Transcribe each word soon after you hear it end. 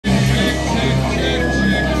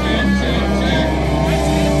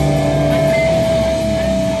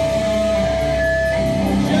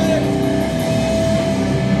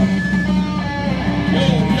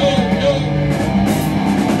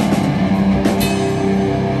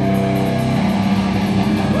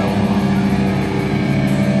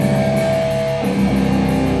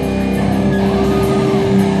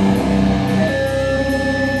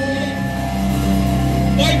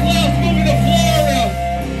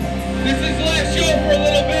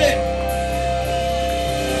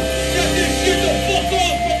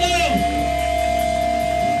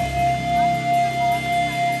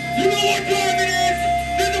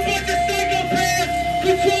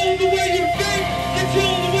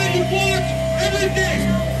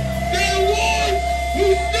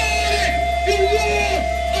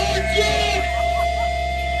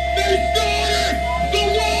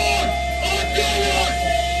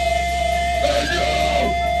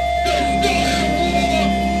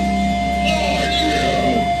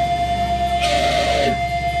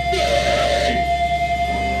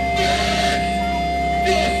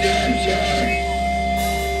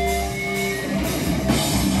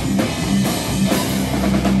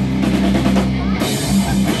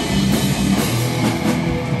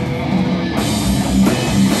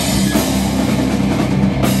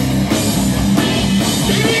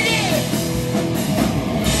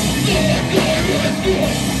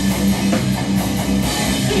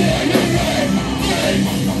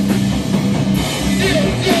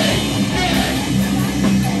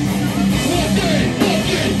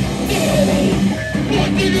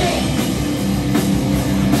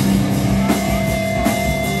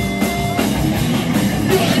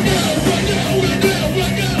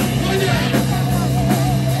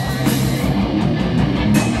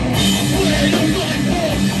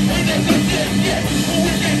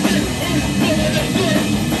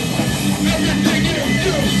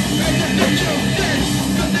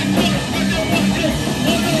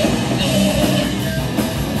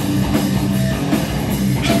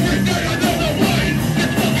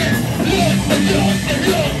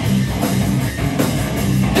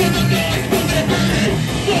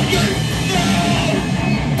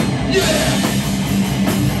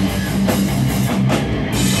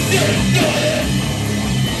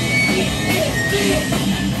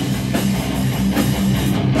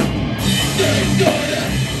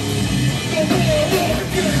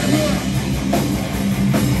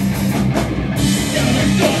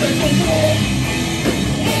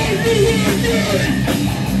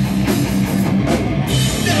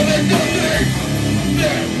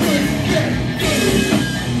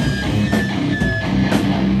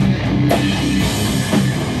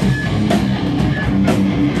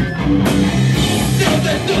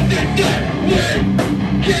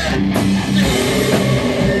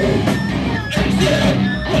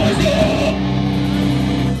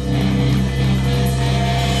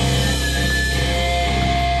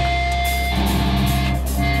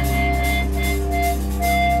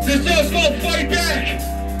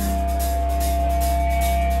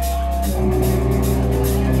Do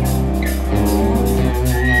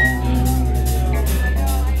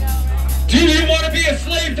you want to be a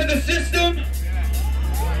slave to the system?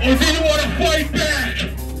 Or do you want to fight back?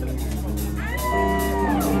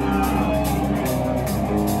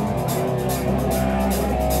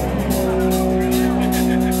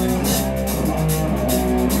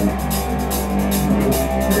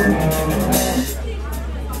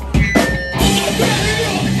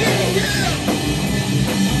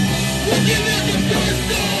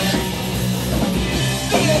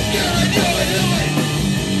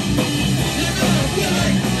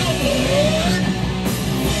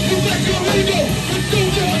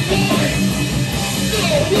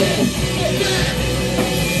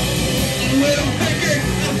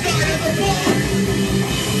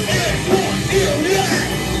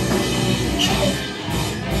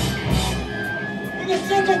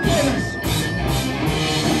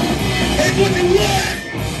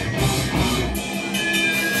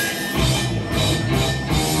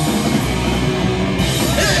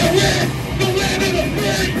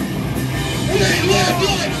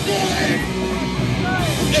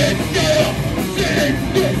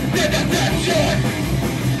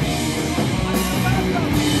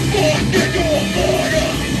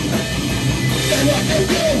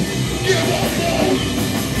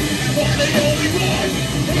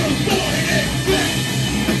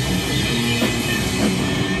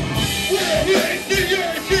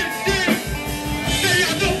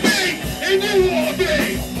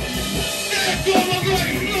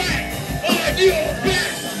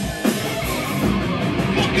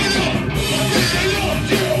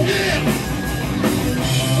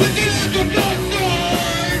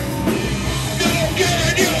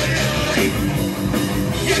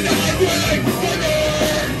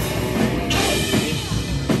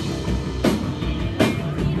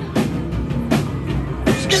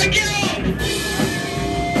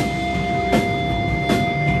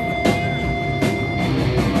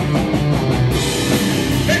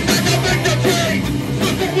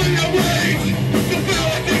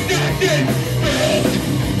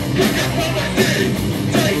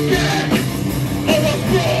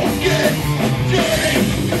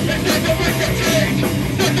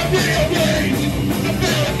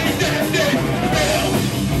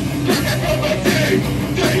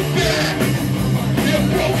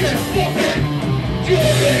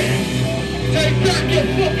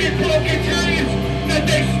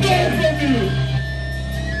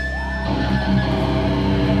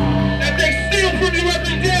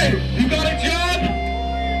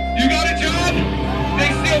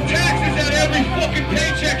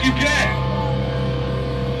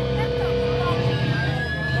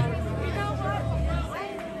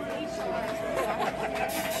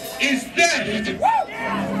 Is theft.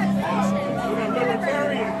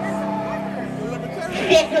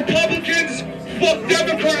 Fuck Republicans, fuck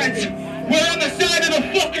Democrats. We're on the side of the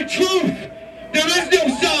fucking truth. There is no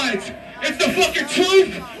sides. It's the fucking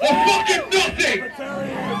truth or fucking nothing.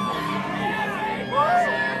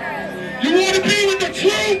 You want to be with the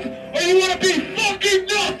truth or you want to be fucking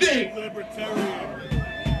nothing?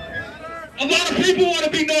 A lot of people want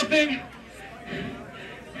to be nothing.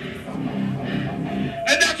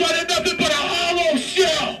 And that's why they're nothing but a hollow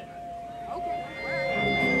shell.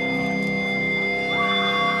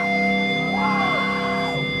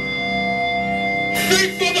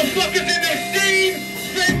 Fake motherfuckers in their scene,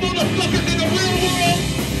 fake motherfuckers in the real world,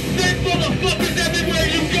 fake motherfuckers everywhere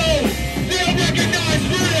you go. They don't recognize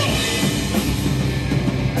real.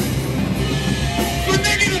 For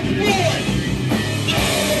negative fraud.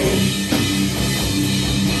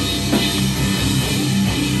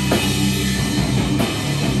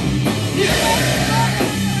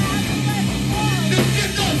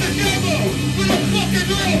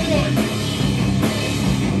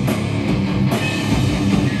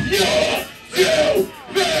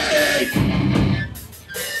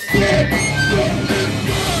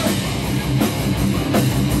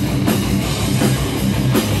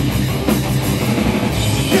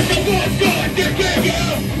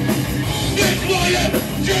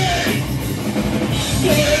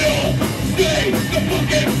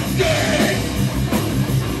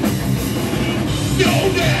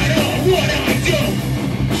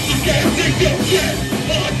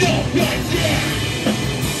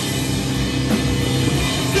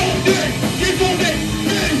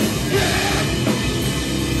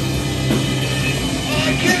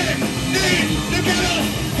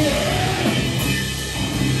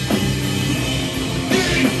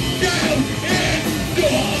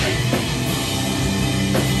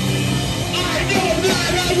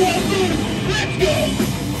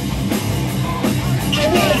 I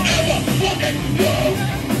won't ever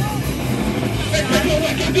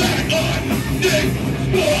this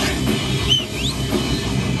sport.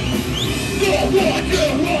 Don't want to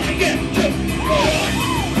rock it to sport.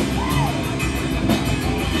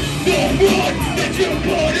 The run that you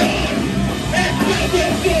put on is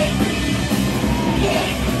powerful.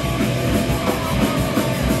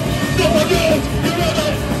 Someone knows you're on the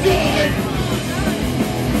side.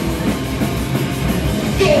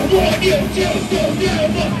 Don't want you to go down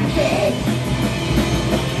the road.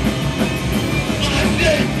 I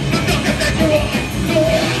see the sucker that you want to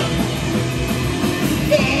wear.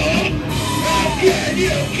 How can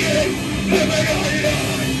you keep living on your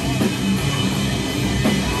own?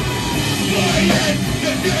 Playing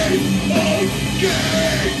the game of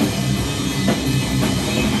game.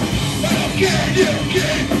 How can you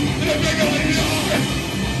keep living on your own?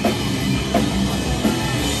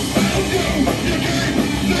 How do you keep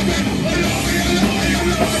living alive?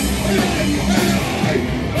 You want to living well.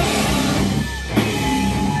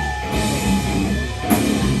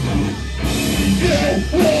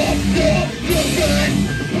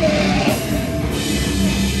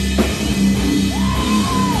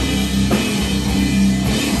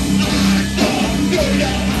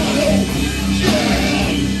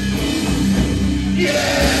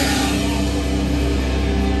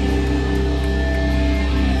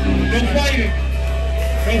 No fighting.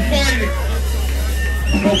 No fighting.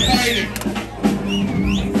 No fighting.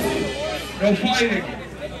 No fighting.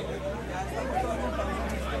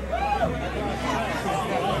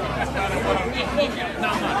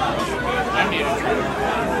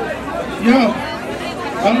 Yo,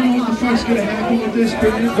 I don't know what the fuck's gonna happen with this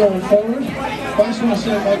band going forward. But I just want to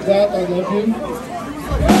say, Mike, that I love you.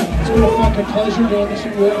 It's been a fucking pleasure doing this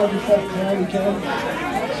with you every fucking time we can.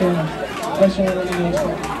 So, I just want to let you know it's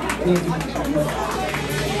fucking love you.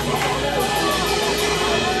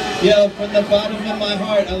 Yo, from the bottom of my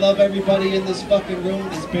heart, I love everybody in this fucking room.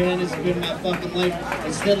 This band has been my fucking life.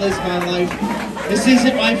 It still is my life. This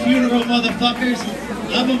isn't my funeral, motherfuckers.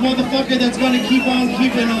 I'm a motherfucker that's gonna keep on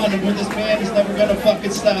keeping on, and with this band is never gonna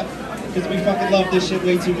fucking stop. Because we fucking love this shit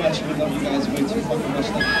way too much. We love you guys way too fucking much.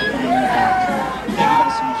 Thank you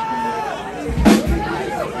guys so much for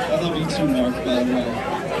that. I love you too, Mark, by the way.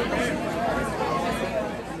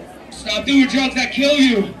 Stop doing drugs that kill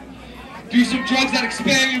you. Do some drugs that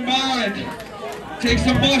expand your mind. Take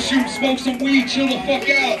some mushrooms, smoke some weed, chill the fuck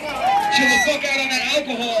out. Chill the fuck out on that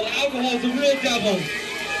alcohol. Alcohol is the real devil.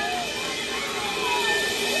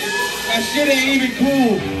 That shit ain't even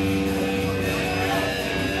cool.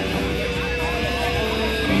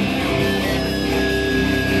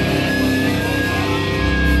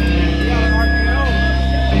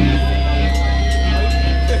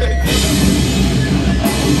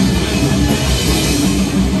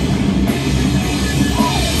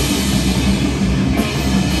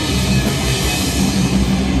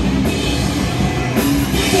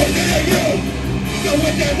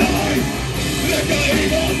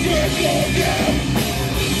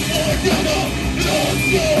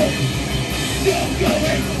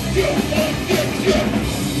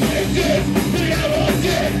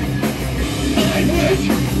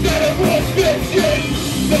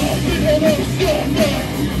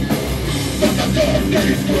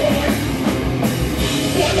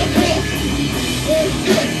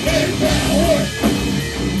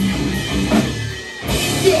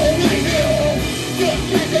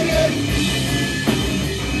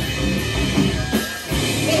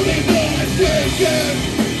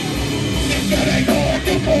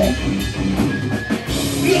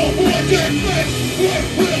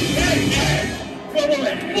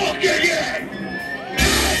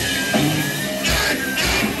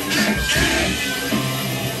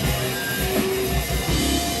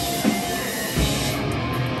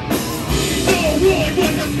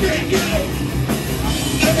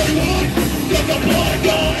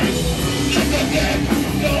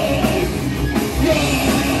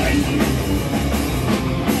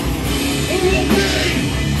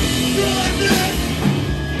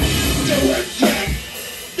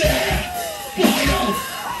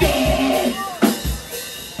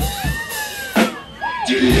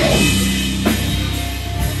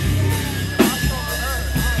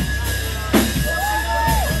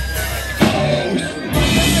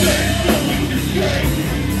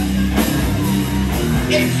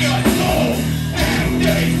 It's your soul and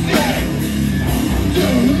they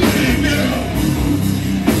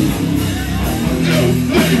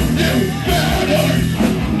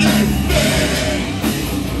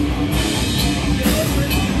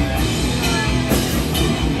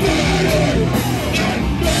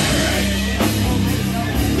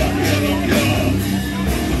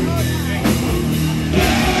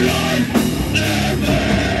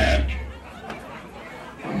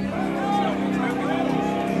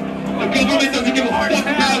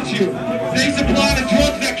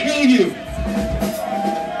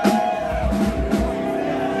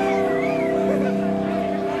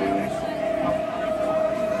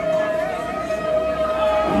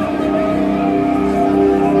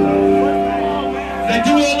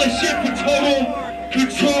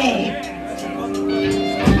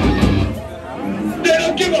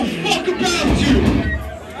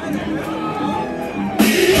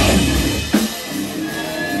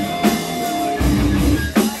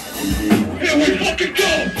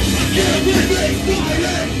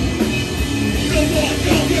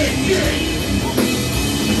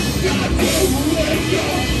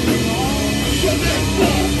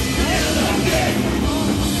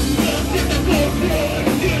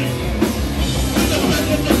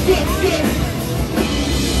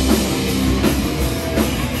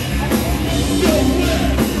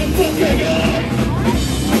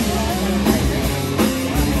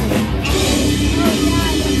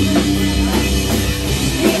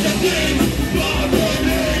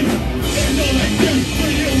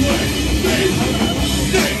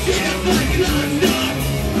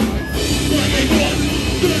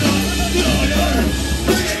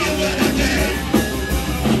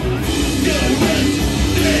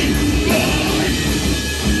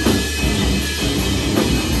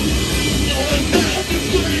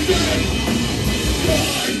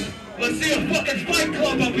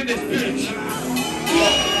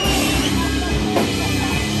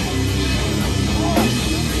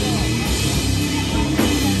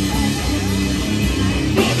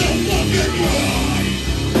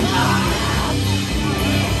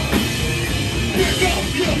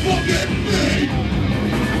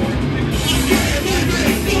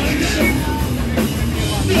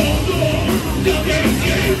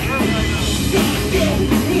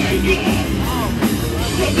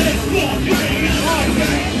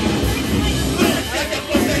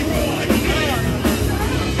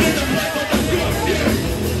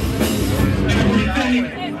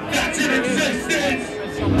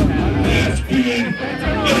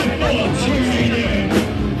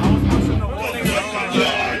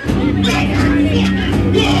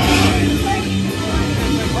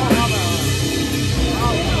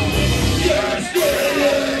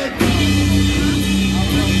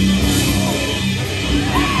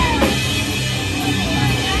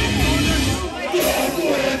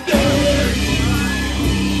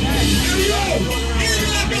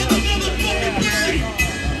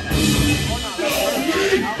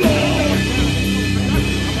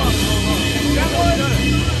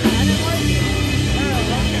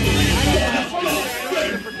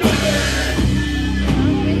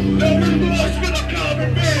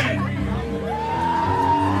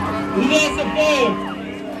Who lost the phone?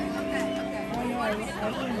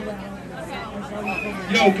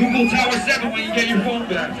 Yo, Google Tower 7 when you get your phone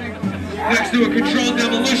back. Next to a controlled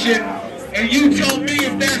demolition. And you tell me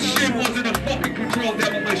if that shit wasn't a fucking controlled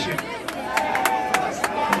demolition.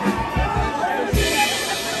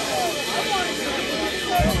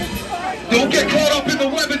 Don't get caught up in the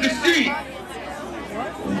web of deceit.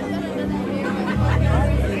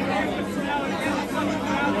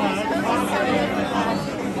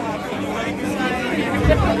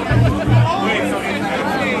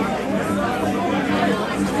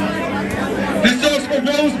 This song's for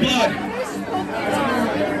Roseblood.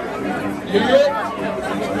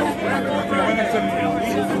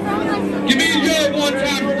 Give me a yo one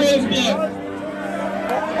time for Roseblood.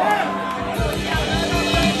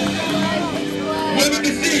 Web of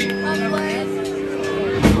deceit.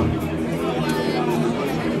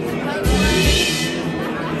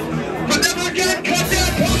 But never again, cut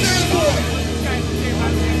down, boy.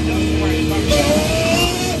 Oh,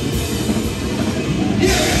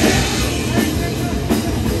 yeah.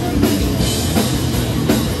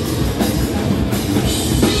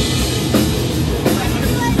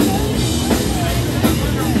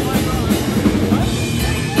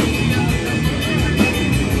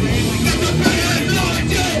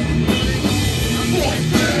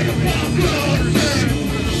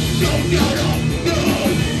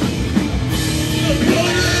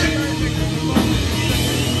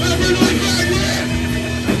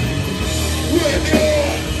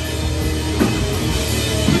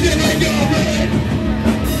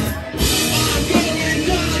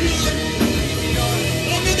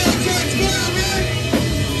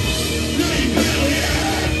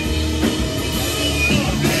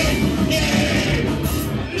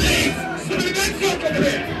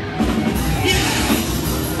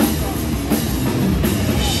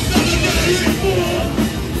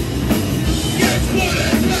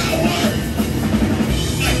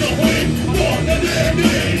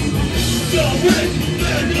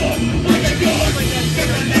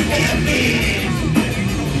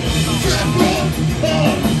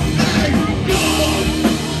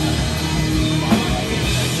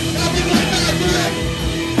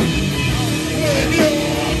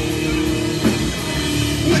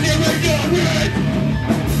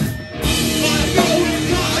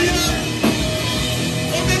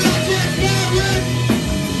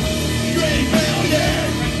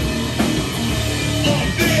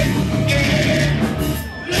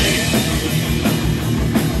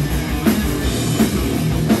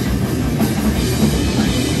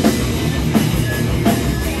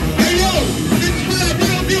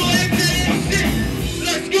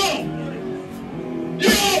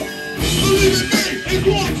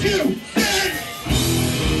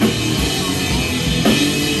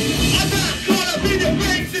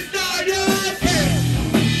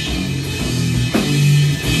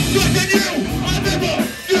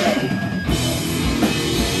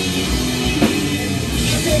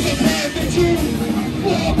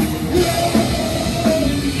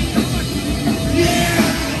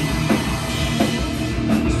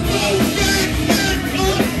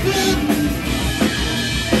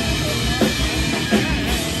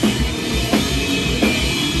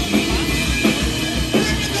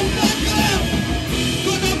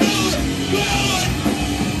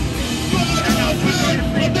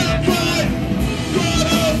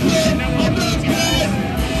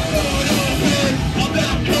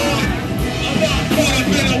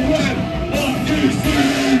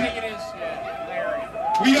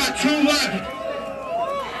 We got 2 left.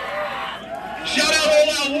 Shout out All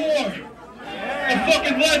Out War. The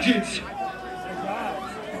fucking legends.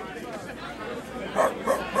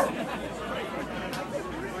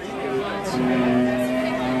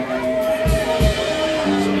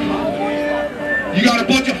 You got a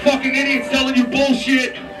bunch of fucking idiots telling you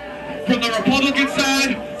bullshit from the Republican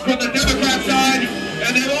side, from the Democrat side,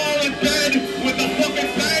 and they're all in bed with the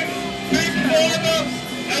fucking banks, big pharma,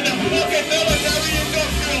 and the fucking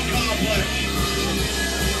military-industrial complex.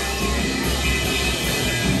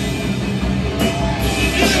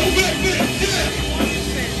 You make me sick!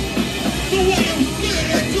 The way you sit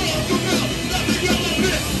and talk about nothing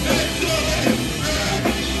relevant and solid.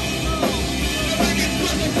 The biggest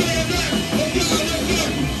person saying that,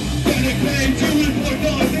 getting paid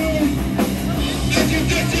 $2.5 noon. It's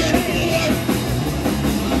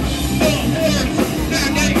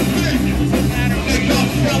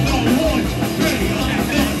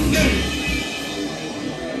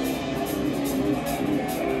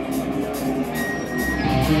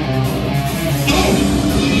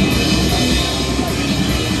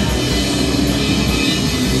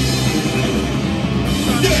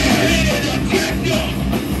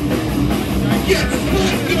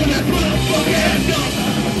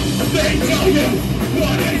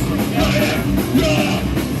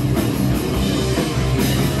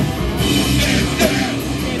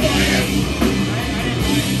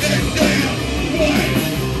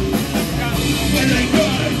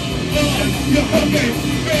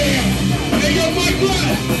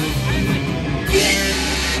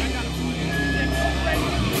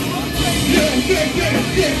make this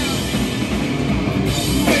shit.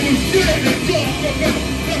 When you stand and talk about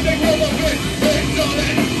nothing relevant, it's all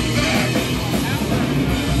that matters.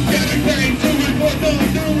 Everything to it was all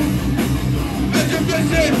new. As you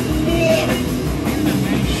listen more,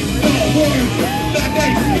 the words that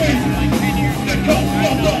they speak, that come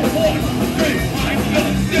from the heart, behind the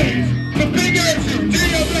scenes. The big answer,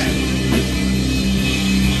 DMX.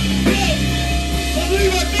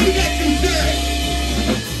 Believe everything that you say.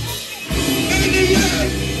 In the end,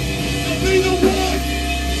 I'll be the one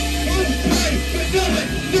who pays for nothing,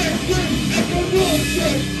 their sleep, and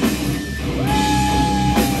corruption.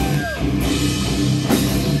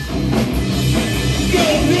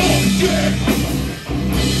 Corruption.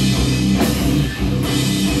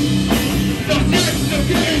 The sex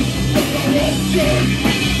again, the corruption.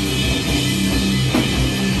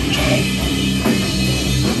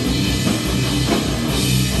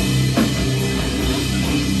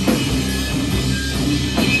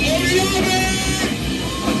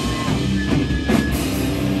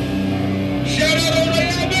 Shout out on the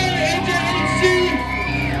AJHC,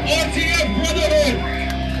 RTF Brotherhood.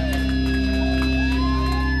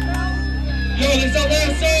 Yo, this is our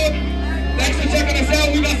last song. Thanks for checking us out.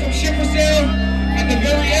 We got some shit for sale at the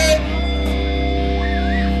very end.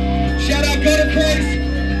 Shout out Gutter Christ.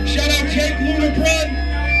 Shout out Jake Luderbrun.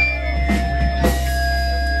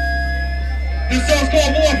 This song's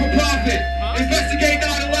called More for Profit. Investigate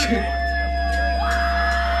 9/11.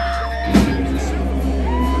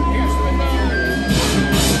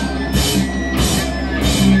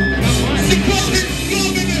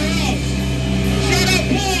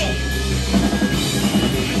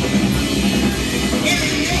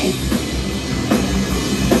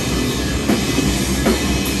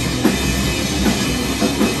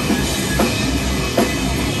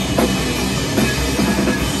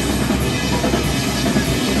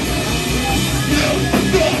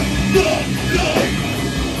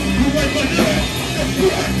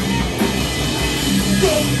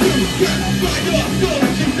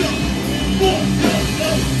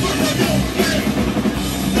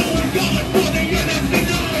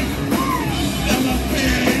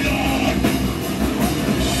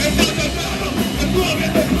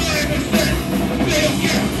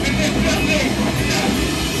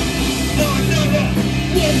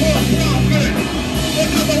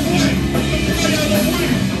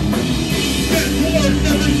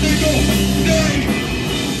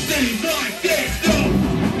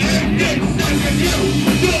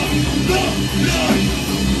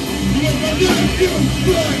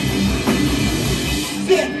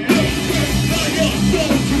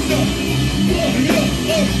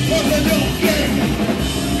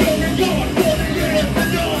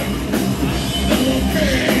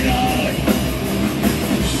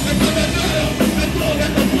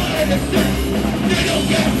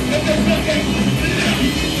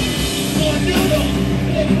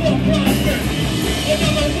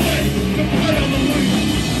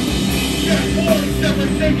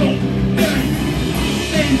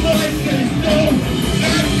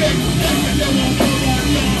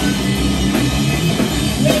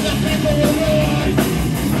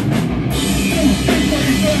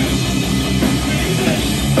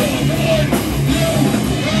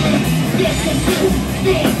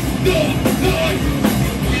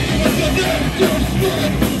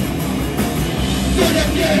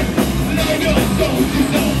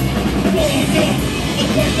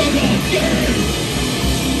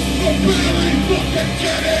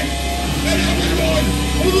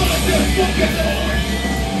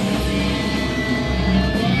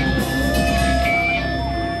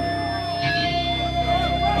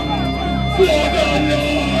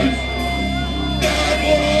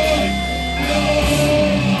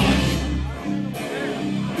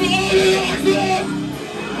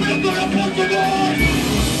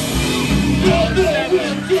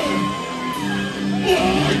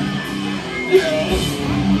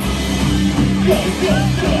 Go, go,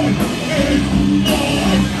 go, it's on.